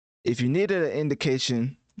If you needed an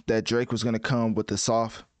indication that Drake was going to come with the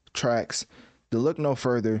soft tracks, to look no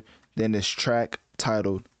further than this track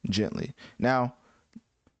titled Gently. Now,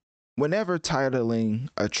 whenever titling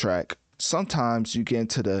a track, sometimes you get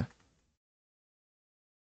into the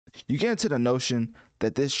notion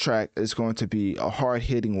that this track is going to be a hard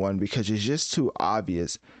hitting one because it's just too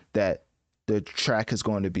obvious that the track is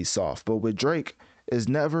going to be soft. But with Drake, it's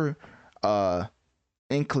never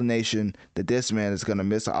inclination that this man is going to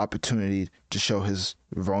miss an opportunity to show his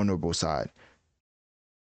vulnerable side.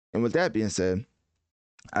 And with that being said,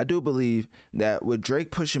 I do believe that with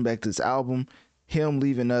Drake pushing back this album, him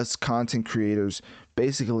leaving us content creators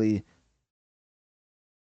basically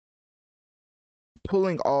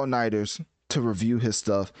pulling all nighters to review his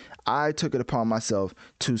stuff, I took it upon myself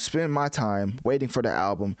to spend my time waiting for the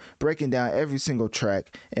album, breaking down every single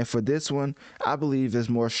track. And for this one, I believe is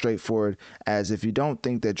more straightforward, as if you don't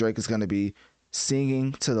think that Drake is going to be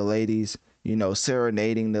singing to the ladies,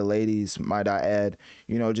 serenading the ladies, might I add,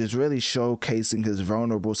 just really showcasing his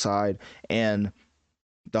vulnerable side and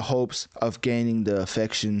the hopes of gaining the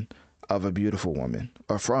affection of a beautiful woman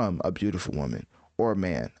or from a beautiful woman or a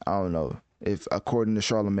man. I don't know. If according to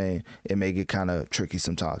Charlemagne, it may get kind of tricky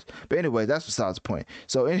sometimes. But anyway, that's besides the point.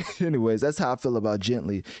 So, anyways, that's how I feel about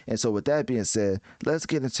Gently. And so, with that being said, let's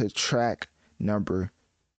get into track number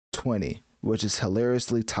 20, which is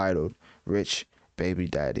hilariously titled Rich Baby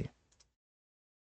Daddy.